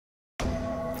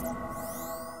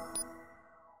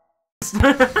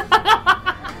Outlast.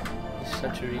 He's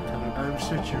such a retard. I'm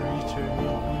such a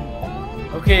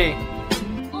retard. Okay.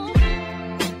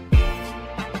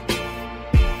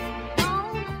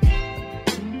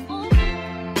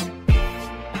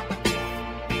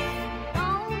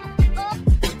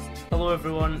 Hello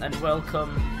everyone and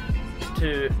welcome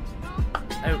to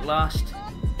Outlast.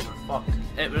 Fuck.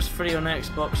 It was free on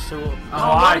Xbox, so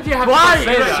why did you have to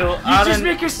say that? So You Aaron, just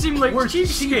make us seem like we're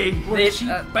cheapskates. We're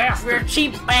cheap bastards. We're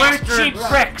cheap We're bastards. cheap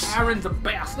pricks. Aaron's a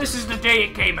bastard. This is the day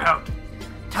it came out.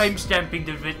 Time stamping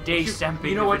the day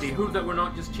stamping. You know the what? To video. prove that we're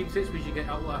not just cheapskates, we should get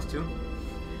Outlast 2.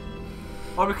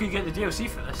 Or we could get the DLC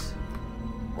for this.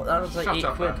 Well, that was like Shut £8.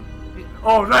 up, man.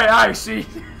 Oh right, I see.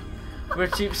 We're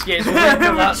cheapskates.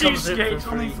 We're cheapskates.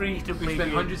 Only free to We play spent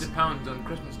games. hundreds of pounds on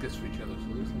Christmas gifts for each other,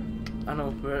 so listen. I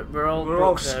know we're all We're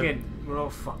all broke now. skin. We're all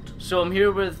fucked. So I'm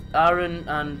here with Aaron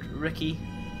and Ricky.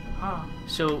 Ah.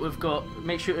 So we've got.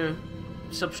 Make sure to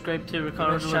subscribe to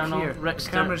Ricardo's channel, Here. The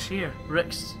camera's here.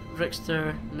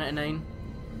 Rickster99,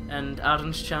 and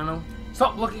Aaron's channel.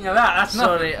 Stop looking at that. That's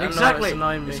Sorry, nothing. I know Exactly. it's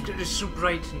annoying me. It's so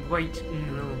bright and white.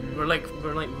 We're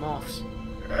like moths.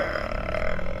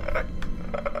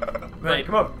 Right,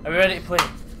 come on. Are we ready to play?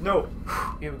 No.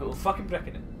 Here we go. We're fucking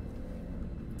bricking it.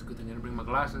 It's a good thing I didn't bring my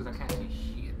glasses. I can't see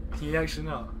shit. Can you actually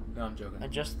not? No, I'm joking.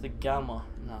 Adjust the gamma.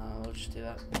 Nah, I'll just do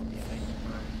that. It'll be fine.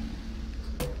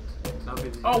 That'll be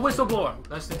the Oh, whistleblower.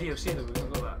 That's the DLC though. We can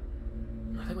go that.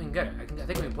 I think we can get it. I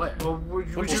think we can play it. Well, we'll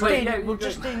We'll just just wait. stay. We'll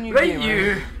just stay in your Right, game.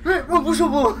 you. Right, what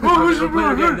whistleblower? We'll play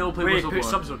it again. No, play Wait, put whistleblower.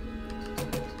 subs on.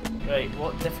 Right,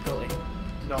 what difficulty?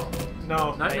 No.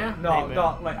 No. Nightmare? No, Nightmare.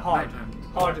 not like hard. Nightmare.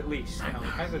 Hard at least. I know.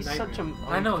 Kind of He's nightmare. such a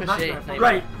I know, pussy nightmare.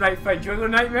 Right, fine. Do you want to go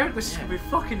nightmare? This is Yeah. gonna be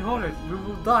fucking horrid. We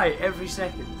will die every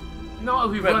second. No,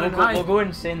 we've Right, run we'll and go, hide. we'll go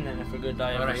insane then if we're gonna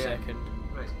die every Alright, yeah. second.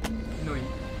 Right. No,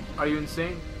 are you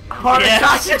insane? Heart Yes.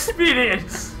 attack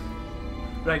experience.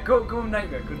 Right, go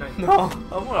nightmare. Go nightmare. No, I want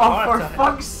a Oh, heart for attack.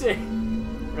 fuck's sake.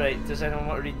 Right, does anyone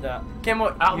want to read that? Kim,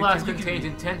 what? Outlast you can- contains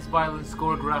intense violence,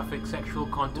 score graphic, sexual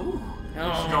content,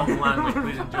 Oh. strong language.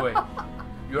 Please enjoy.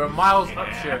 You are Miles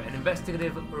Upshur, an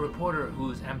investigative reporter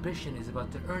whose ambition is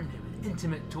about to earn him an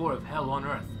intimate tour of hell on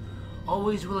Earth.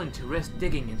 Always willing to risk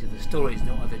digging into the stories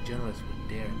no other journalist would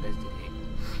dare investigate.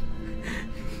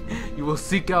 You will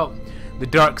seek out the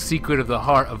dark secret of the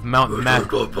heart of Mount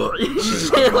Massive. You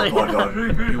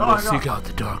will seek out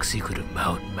the dark secret of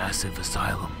Mount Massive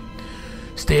Asylum.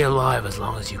 Stay alive as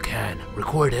long as you can.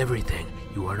 Record everything.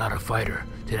 You are not a fighter.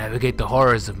 To navigate the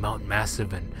horrors of Mount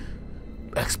Massive and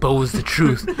expose the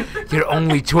truth, your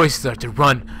only choices are to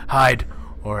run, hide,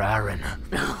 or Aaron.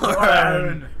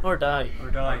 Or die.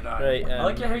 Or die. Right, I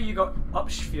like it how you got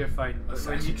upsphere fine. But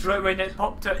when it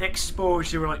popped to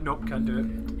expose, you were like, nope, can't do it.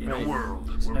 In a world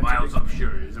where empty. Miles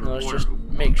Upshur is a No, let's reporter just who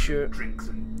make sure. drinks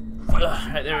and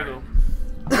Right, there we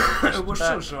go. We're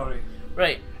so sorry.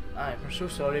 Right, aye, we're so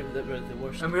sorry that we're the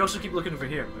worst. And we also keep looking over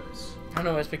here, but it's... I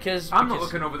know, it's because... I'm not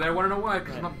looking over there. Want to know why?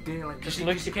 Because Right. I'm not gay like Just this.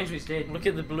 look- Just in case it's dead. Look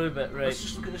at the blue bit, right. Let's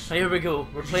just look at this. Here we go.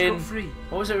 We're Just playing... go free.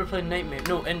 What was it we're playing? Nightmare?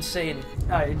 No, Insane.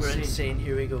 Aye, We're insane. insane,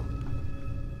 here we go.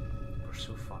 We're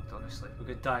so fucked, honestly. We're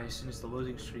gonna die as soon as the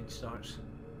loading screen starts.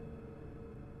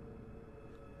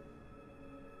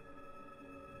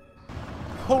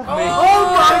 Hold me! Oh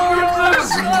my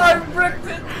goodness! I bricked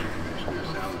it!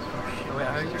 Oh, wait,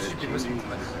 I should be listening to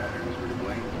this.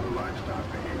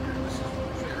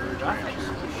 Graphics?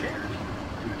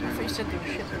 I thought you said they were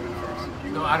shit.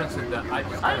 No, I don't say that. I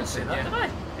didn't say that, did I?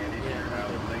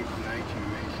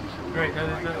 Right, now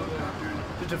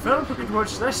the developer could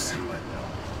watch this. Seems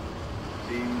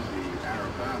the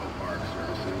Arab battle park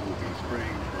services will be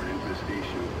spraying for an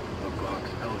infestation of Vox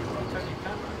helicopters.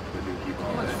 The new keep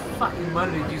How much fucking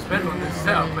money did you spend on this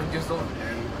setup and just on...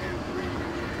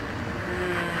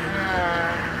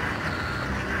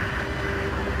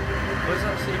 What does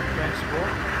that say? Press what?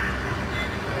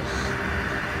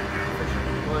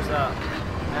 What was that?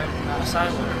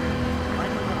 Asylum. Why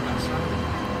am I not an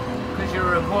asylum? Because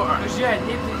you're a reporter. Because yeah,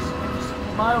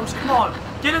 it's Miles, come on,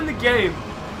 get in the game.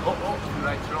 Oh, the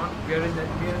lights are on. We're in the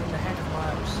head of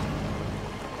Miles.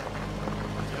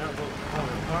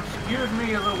 Excuse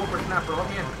me, a little whippersnapper. Let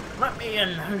me in. Let me in,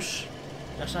 house.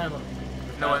 Asylum.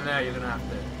 No one there. You're gonna have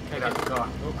to get out the car.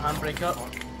 Oh, handbrake up.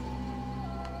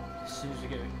 As soon as we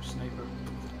get a sniper.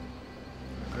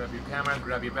 Grab your camera.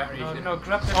 Grab your batteries. No,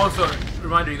 grab the... Also,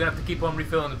 reminder: you're gonna have to keep on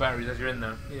refilling the batteries as you're in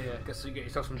there. Yeah. So you get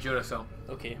yourself some Duracell.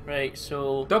 Okay, right,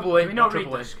 so... Double A, Can we not read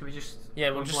triple A. this? Can we just...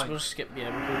 Yeah, we'll Like- just skip, yeah,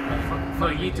 we'll go No,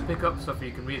 you need to pick up stuff so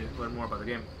you can read it, learn more about the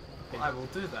game. I will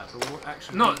do that, but we'll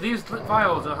actually... No, these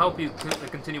files will help you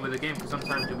continue with the game because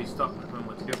sometimes you'll be stuck not knowing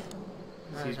what to do.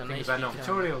 That See, is a things nice I know. detail.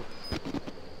 Tutorial.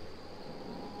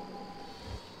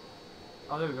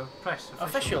 Oh, there we go. Press.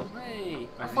 Official. Hey.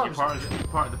 I think you're part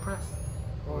of the press.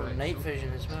 Or Right, night so-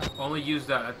 vision as well. Only use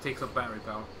that. That takes up battery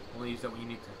power. Only use that when you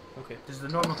need to. Okay. Does the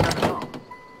normal camera not?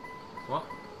 What?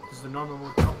 Does the normal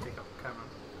mode not take up the camera?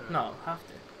 No, have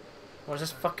to. Or is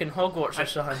this fucking Hogwarts or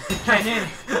something? Kenny!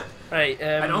 Right,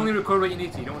 And only record what you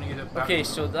need to. You don't want to use it. okay,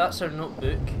 so that's our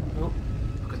notebook. Nope.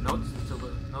 Look at notes.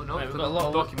 No, Right, we've got a lot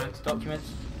of documents. Documents.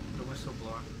 The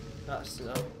whistleblower. That's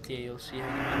the TALC.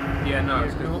 Yeah, no,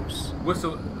 Here's it's good. notes.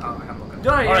 Whistle. Oh, I'm looking.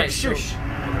 Alright, Alright, shush!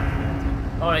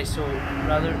 Alright, so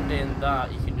rather than doing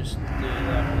that, you can just do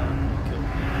that or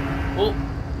that. Cool.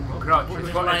 Oh, Crouch. What It's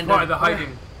was part, mine it's part of then? the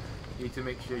hiding. You need to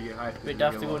make sure you hide. wait, do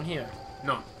I have to go in here?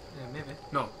 No, Yeah, maybe.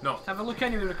 no. Have a look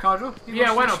anyway, Ricardo. He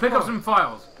Yeah, wants why to not? Pick up explore. some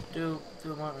files. Do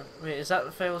one. Wait, is that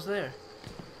the files there?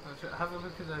 Have a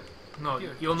look at the No,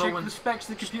 computer. you'll know Check when. the specs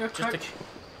of the computer, Just a- Crouch.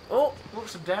 Oh!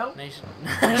 What's some Dell? Nice.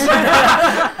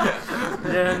 Yeah,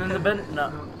 in the bin? No.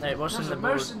 Right, what's There's in a the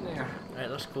board? mouse in there. Right,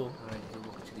 let's go. Right, you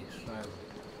walk to the asylum.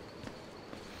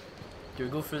 Do we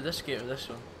go through this gate or this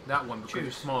one? That one because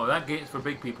it's Choose. smaller. That gate is for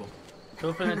big people.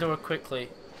 Open the door quickly.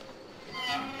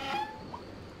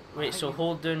 Wait, so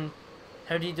hold down.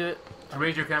 How do you do it? To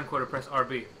raise your camcorder, press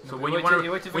RB. So No, when you you wait till- want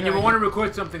you wait to till when we you have want to it.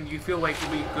 record something, you feel like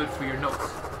it'll be good for your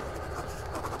notes.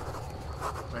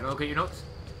 Right, now look at your notes.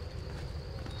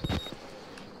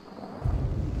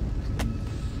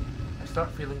 I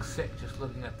start feeling sick just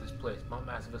looking at this place. Mount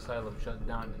Massive Asylum shut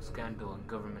down in scandal and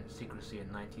government secrecy in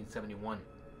 1971.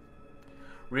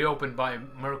 Reopened by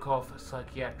Murkoff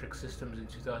Psychiatric Systems in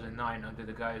 2009 under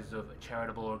the guise of a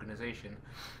charitable organization.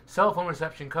 Cell phone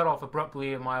reception cut off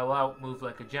abruptly a mile out, moved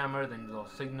like a jammer, then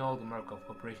lost signal. The Murkoff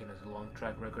Corporation has a long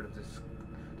track record of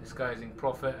disguising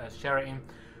profit as charity.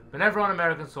 But never on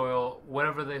American soil,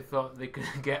 whatever they thought they could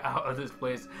get out of this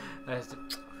place has to...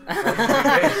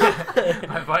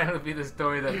 might finally be the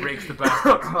story that breaks the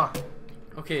back.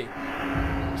 Okay.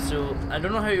 So I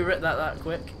don't know how you writ that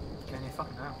quick. Can you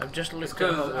fucking hell? I've just looked at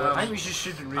 'cause, Hogwarts. I think we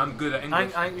shouldn't read. I'm good at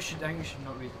I English. think we should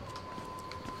not read.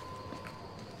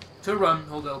 To run,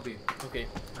 hold LB. Okay.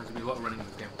 There's gonna be a lot of running in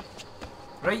this game.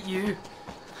 Right, you.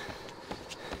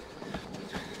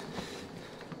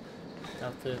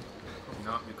 Have to.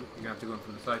 No, you're gonna have to go in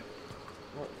from the side.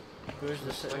 Where's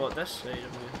the side? What, this side?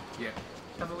 Yeah.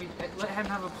 Have a wee. Let him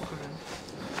have a poke around.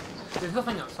 There's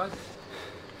nothing outside.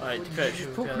 Alright, What, did crouch. you just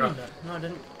we've poke got me? that. No, I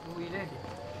didn't. What were you doing?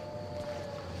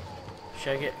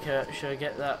 Should I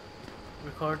get that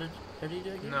recorded? How do you do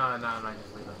it again? No,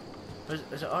 just leave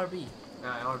it. Is it RB?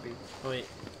 RB. Oh wait.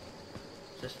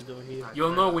 Is this the door here?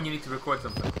 You'll know when you need to record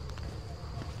something.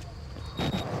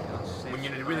 When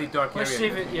you're in a really dark area. Let's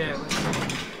save it. Yeah. Let's save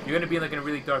it. You're gonna be like in a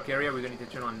really dark area. We're gonna need to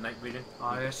turn on night vision.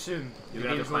 I assume You're the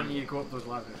gonna game's have to going climb. to go up those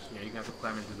ladders. Yeah, you're gonna have to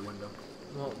climb into the window.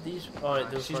 Well, these.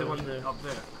 Alright, those See the ones one there. up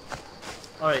there.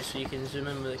 Alright, so you can zoom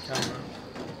in with the camera.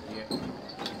 Yeah.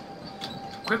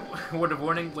 Quick word of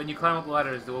warning: when you climb up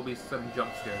ladders, there will be some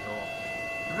jump scares.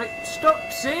 Right.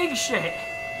 Stop saying shit.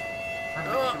 And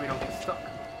make sure we don't get stuck.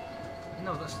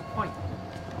 No, that's the point.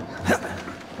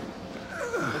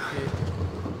 Okay.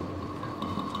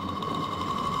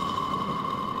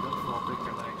 Don't fall, break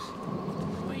your legs.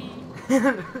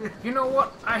 You know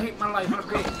what? I hate my life.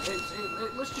 Okay.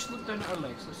 Let's just look down at our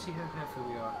legs. Let's see how healthy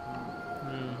we are.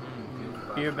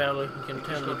 Mm-hmm. Beer belly, you can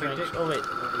tell the got big drinks. dick. Oh wait.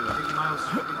 Big miles.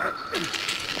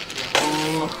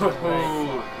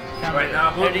 Oh. Right now,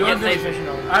 How do you go get on night this- vision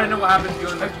on? I don't know what happens. Go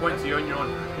on this point, so you're on your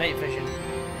own. Night vision.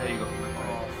 There you go. Oh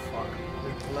fuck.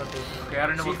 Okay, I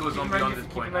don't know what goes on beyond this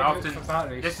point. I often For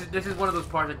batteries. this is one of those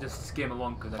parts I just skim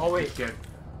along because I'm Oh, wait. too scared.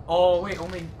 Oh wait,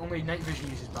 only night vision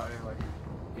uses battery life.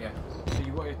 Yeah. So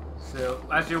you want to, So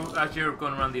as you're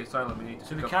going around the asylum, you need to.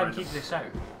 so we pick up can't random- keep this out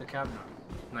the camera.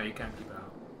 No, you can't keep it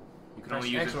out. You can Press only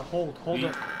use X or it. hold B.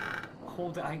 it.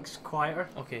 Hold it. I think it's quieter.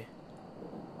 Okay.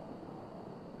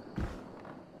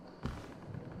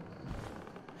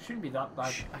 Shouldn't be that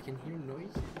bad. Shh, I can hear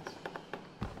noises.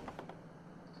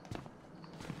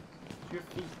 It's your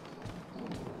feet.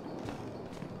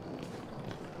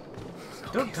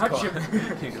 Don't touch him.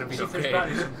 You're gonna be See if there's okay.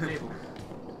 batteries on the table.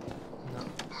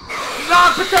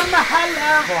 No, put them the hell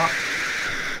out! Fuck.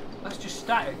 That's just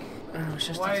static. Oh, it's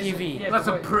just Why a is it- TV. yeah, That's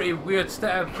a but- pretty weird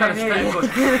step. Kind of Yeah,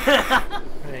 step. yeah.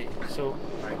 Right, so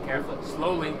Alright, careful.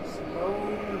 Slowly.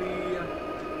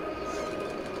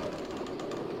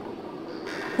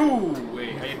 Ooh,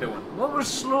 wait, how you doing? What was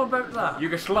slow about that?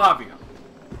 Yugoslavia.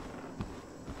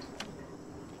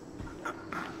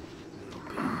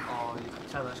 Oh, you can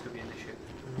tell that's gonna be an issue.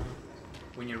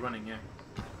 When you're running, yeah.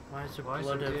 why is there Why is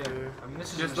blood it there? everywhere? I mean,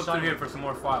 this is Just an look through here assignment. for some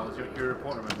more files. You're a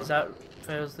reporter, remember? Is that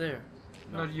files there?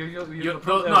 No, You, you're no,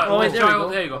 Oh, wait, there we child, go.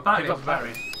 there you go. Batteries, Pick up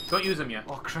batteries. Don't use them yet.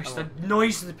 Oh Christ, the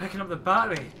noise of the picking up the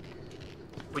battery.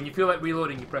 When you feel like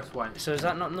reloading, you press Y. So is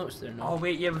that not notes there? No. Oh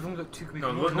wait, yeah, we've only got two.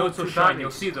 No, notes will shine.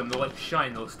 You'll see them. They'll like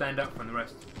shine. They'll stand out from the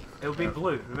rest. It'll be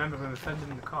blue. Remember when we found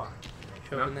them in the car?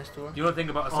 Should I open this door? You don't think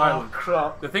about asylums. Oh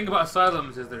crap. The thing about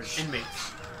asylums is there's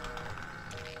inmates.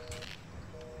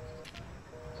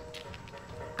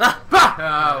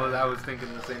 Well, I was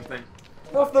thinking the same thing.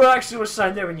 What if there actually was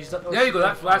sign there when you start? There you go.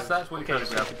 That's what you're Okay, trying to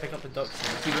so grab. we pick up the duck.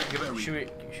 Give it a read.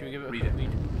 Should we give it Read a it. read?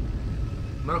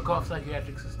 Murkoff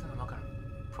psychiatric system. I'm not gonna.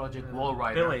 Project Wall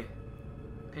Rider. Billy.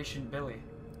 Patient Billy.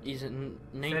 He's a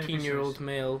 19-year-old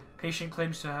male. Patient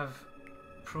claims to have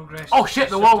progressed. Oh shit!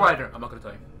 The Wall Rider. I'm not gonna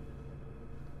tell you.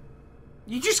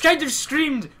 You just kind of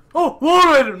screamed. Oh, Wall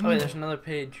Rider! Oh wait, there's another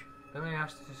page. Billy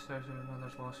asked to start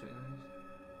another lawsuit.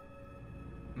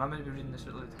 Am I meant to be reading this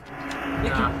out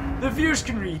loud? The viewers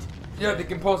can read. Yeah, they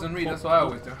can pause and read. That's what I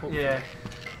always do. Yeah.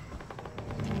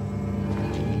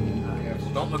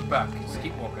 Don't look back. Just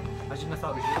keep walking. Imagine I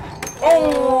thought we should.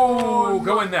 Oh!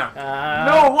 Go in there.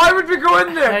 No, why would we go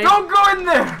in there? Hey. Don't go in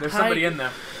there! There's somebody in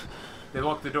there. They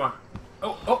locked the door.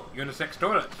 Oh, you're in a sex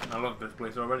toilet. I love this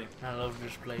place already. I love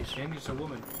this place. I think it's a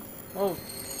woman. Oh.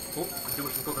 Oh, could do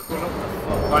with some Coca-Cola.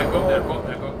 Alright, go up there, go up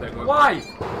there, go up there, go up there. Why?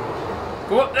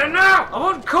 Go up there now! I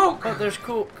want Coke! Oh, there's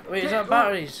coke. Wait, is that Go.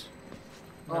 batteries?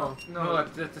 No, No,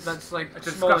 that's like it's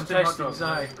a small disgusting hot dog. intestines,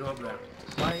 aye. Go up there.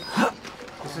 Why?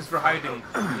 This is for hiding.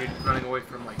 You're running away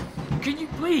from like. Can you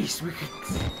please? We could...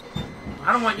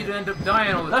 I don't want you to end up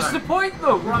dying all the That's time. the point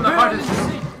though! We're on the hardest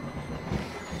sea.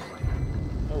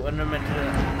 Oh, and I'm meant to do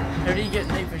that. How do you get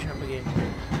night vision up again?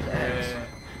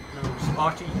 No.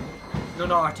 RT. No,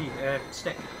 not RT.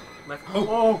 Stick. Left.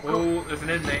 Oh, there's an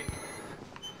inmate.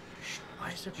 Why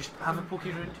is there Just have a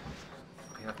pokey round.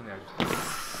 Okay, nothing there.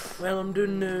 Well, I'm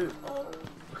doing now.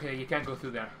 Okay, you can't go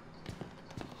through there.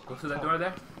 Go through that door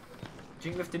there. Do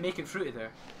you think we have to make it through to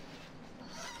there?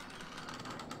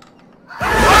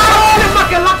 Oh,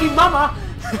 you lucky mama!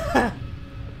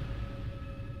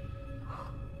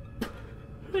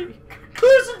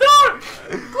 Close the door!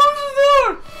 Close the door!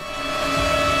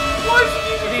 Why should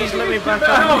you Please let me back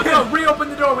No, up. no, reopen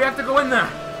the door. We have to go in there.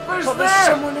 Where's But there's there?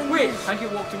 someone in Wait, there. I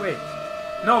think it walked away.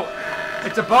 No,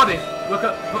 it's a body. Look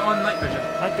up, put on night vision.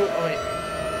 I don't. Oh wait.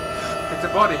 It's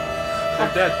a body.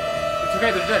 They're dead. It's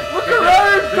okay, they're dead. Look They're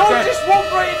around! dead. They're Don't dead. just walk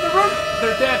right in the room!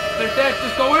 They're dead. They're dead.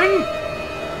 Just go in.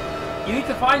 You need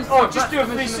to find stuff. Oh, just do a That's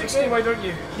the mission of the 360, game. why don't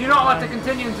you? You're not allowed to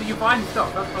continue until you find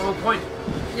stuff. That's the whole point.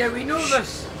 Yeah, we know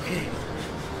this.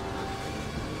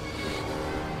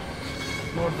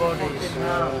 More bodies.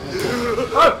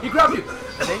 Oh, he grabbed you.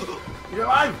 You're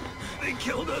alive. They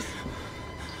killed us.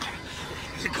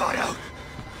 They got out.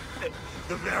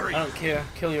 The very. I don't care.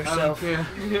 Kill I don't yourself. care.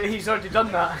 He's already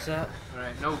done that. Is that?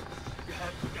 Alright, no.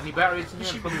 Any batteries in He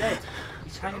here? should be dead.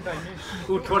 He's hanging down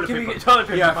now. Ooh, toilet Can we paper. get toilet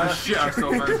paper? Yeah, man? for shit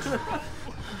ourselves, man.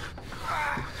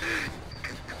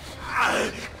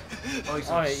 Oh, he's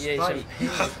Alright, yeah, he's spy. in You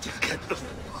have to get the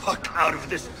fuck out of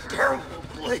this terrible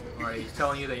place. Alright, he's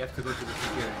telling you that you have to go to the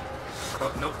security.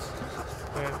 Oh, notes.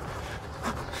 Where?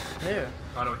 There.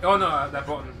 Oh no, that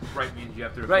button right means you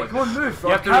have to record. Right, come on, move. You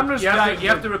Our have, to camera's you, have dying. to, you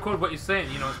have to record what you're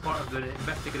saying, you know, as part of the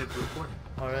investigative reporting.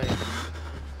 Alright.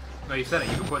 No, you said it,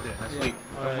 you recorded it, that's Yeah. leave.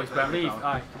 Alright, Don't waste battery Leave. power.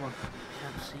 Aye, come on.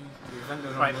 Can't see. You went the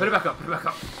wrong Right, way. put it back up, put it back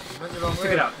up. You went the wrong Stick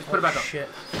way. it out, just put it back up. Shit.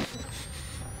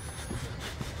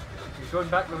 You're going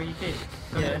back the way you came.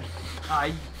 Yeah.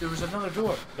 Aye, there was another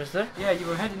door. Was there? Yeah, you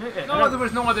were heading out it. No, there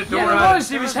was no other door. Yeah, there out. was.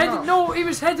 He was heading. No, he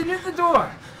was heading out the door.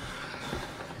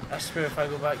 I swear if I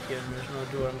go back here and there's no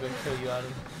door, I'm going to kill you,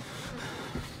 Adam.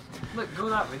 Look, go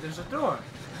that way. There's a door.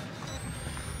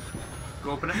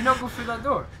 Go open Can you it. not go through that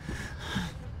door?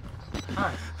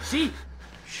 Aye. See?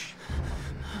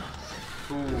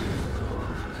 Ooh.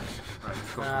 Right,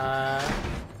 let's go.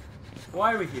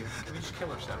 Why are we here? Can we just kill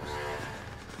ourselves?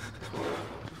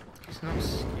 It's not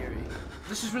scary.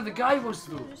 This is where the guy was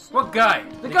though. What guy?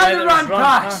 The guy that ran was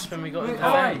past. when we got into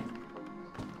Aye. bed.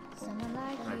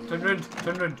 Turn round.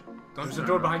 Turn round. There's a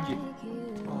door behind you.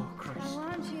 Oh Christ.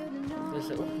 Is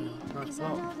it open? No, it's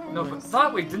blocked. No, but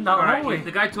that way, didn't that Alright, hallway?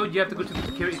 the guy told you have to go to the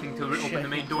security thing to open the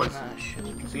main doors. Ah, shit.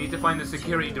 So you need to find the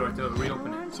security door to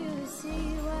reopen it.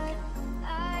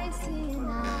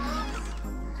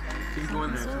 Keep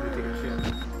going there so we take a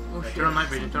shit. Oh shit. Turn on night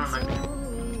vision, turn on night vision.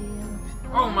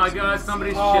 Oh my god,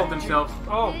 somebody's shit themselves.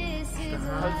 Oh.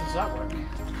 How does that work?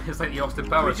 It's like the Austin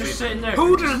We're Powers just scene. sitting there.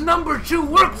 Who does number 2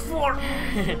 work for?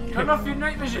 Turn off your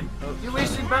night vision. You're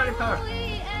wasting battery power.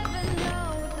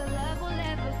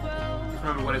 Just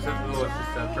remember what it says below, it's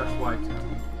just press Y to...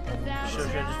 So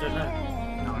should I just do it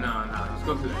now? No, let's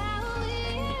go through it.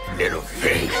 Little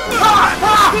pig.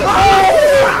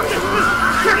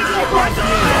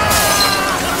 Critical